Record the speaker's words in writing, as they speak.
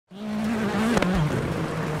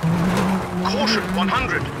caution,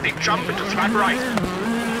 100, big jump into flat right.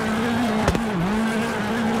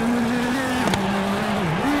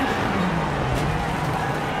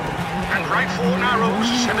 And right 4 narrows,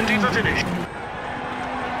 70 for finish.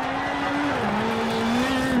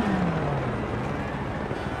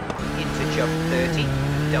 Into jump 30,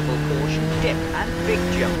 double caution, dip and big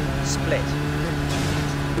jump, split.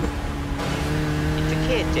 Into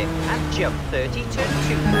clear dip and jump 30, turn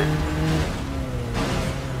 2 left.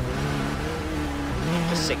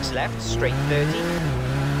 Into 6 left, straight 30.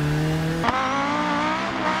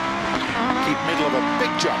 Keep middle of a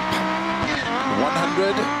big jump.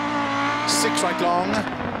 100, 6 right long,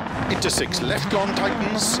 into 6 left long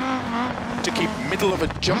tightens, to keep middle of a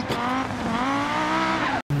jump.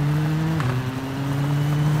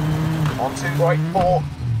 On to right 4,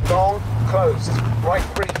 long, closed, right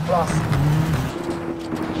 3 plus.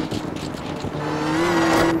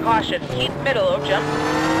 Caution, keep middle of jump.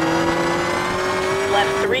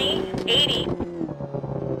 Left 3, 80.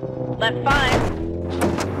 Left 5.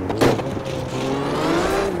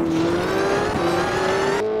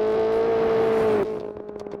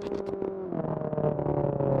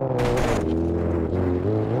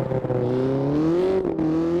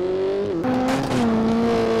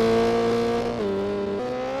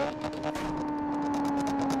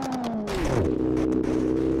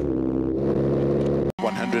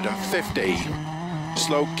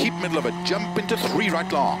 Slow, keep middle of a jump into 3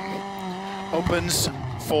 right long. Opens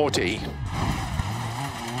 40.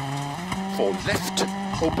 4 left,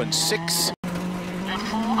 opens 6. Left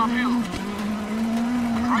 4 uphill.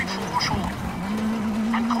 And right 4 short.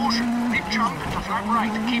 And caution, big jump into flat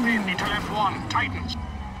right. Keep in into left 1, tightens.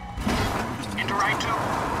 Into right 2.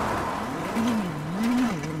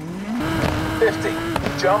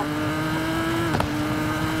 50, jump.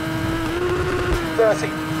 30,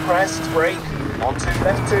 crest, brake. On to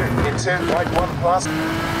left 2, into right 1 plus.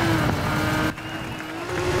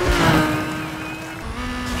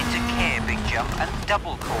 Into care, big jump and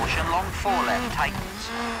double caution, long 4 left, tightens.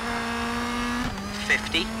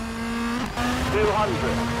 50.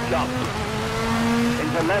 200, jump.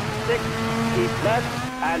 Into left 6, keep left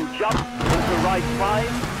and jump into right 5,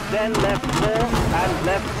 then left 4 and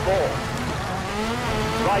left 4.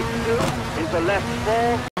 Right 2, into left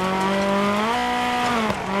 4.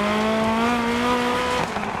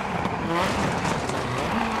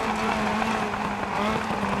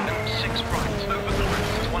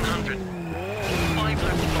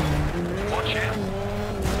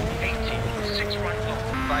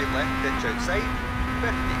 Left ditch outside,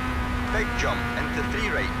 50, big jump into 3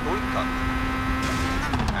 right, don't cut,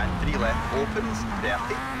 and 3 left opens,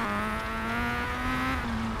 30,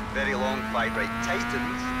 very long 5 right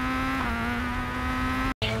tightens,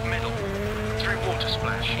 Keep middle, through water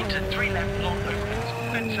splash, into 3 left long opens,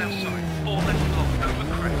 fence outside, 4 left long over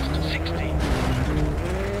crest, 60.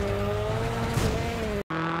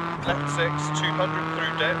 Left 6, 200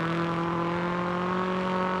 through dip.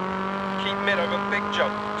 Keep mid over big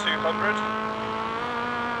jump, 200.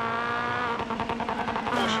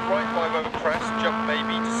 Caution right 5 over crest, jump may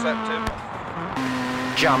be deceptive.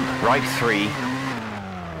 Jump right 3.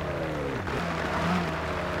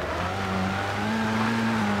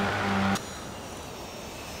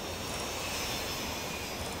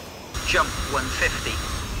 Jump 150.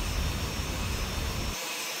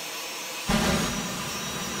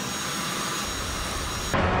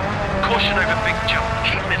 Caution over big jump,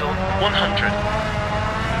 keep middle, 100.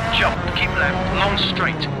 Jump, keep left, long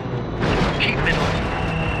straight. Keep middle.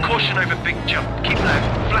 Caution over big jump, keep left,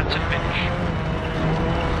 flat to finish.